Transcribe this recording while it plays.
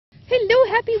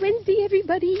Hello, happy Wednesday,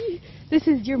 everybody. This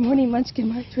is your morning Munchkin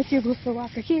March with your Woofer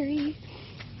walker, Kari.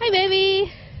 Hi,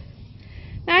 baby.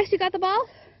 Max, you got the ball?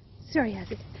 Sorry, has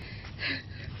it.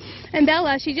 And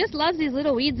Bella, she just loves these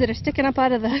little weeds that are sticking up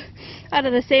out of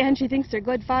the sand. She thinks they're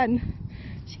good fun.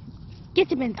 She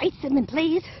gets them and bites them and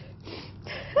plays.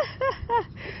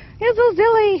 You're so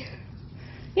silly.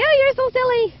 Yeah, you're so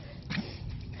silly.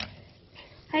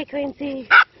 Hi, Quincy.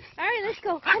 All right, let's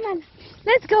go. Come on.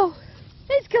 Let's go.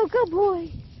 Let's go. Good boy.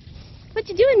 What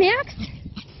you doing, Max?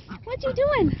 What you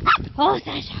doing? Oh,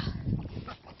 Sasha.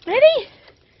 Ready?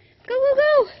 Go, go,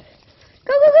 go.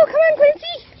 Go, go, go. Come on,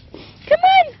 Quincy. Come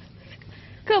on.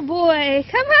 Good boy.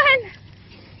 Come on.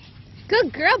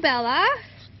 Good girl, Bella.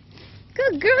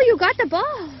 Good girl. You got the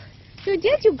ball. You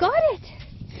did. You got it.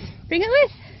 Bring it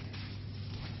with.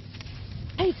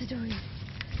 Hey, Satori.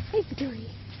 Hey, Satori.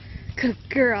 Good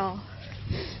girl.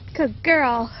 Good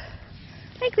girl.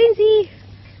 Hi, Quincy.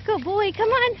 Good boy. Come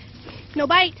on. No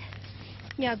bite.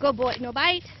 Yeah, good boy. No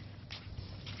bite.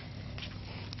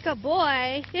 Good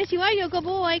boy. Yes, you are. You're a good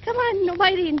boy. Come on. No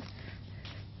biting.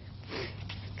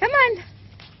 Come on.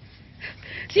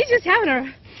 She's just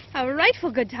having a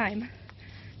rightful good time.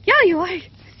 Yeah, you are.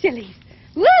 Silly.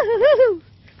 Woo-hoo-hoo.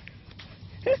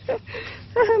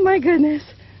 Oh, my goodness.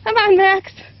 Come on,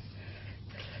 Max.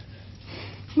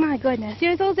 My goodness.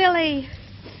 You're so silly.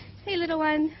 Hey, little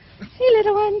one. Hey,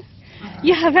 little one.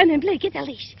 Yeah, run and play. Get the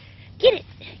leash. Get it.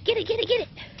 Get it, get it, get it.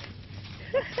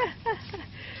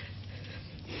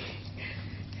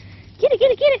 Get it,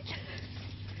 get it, get it.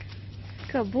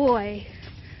 Good boy.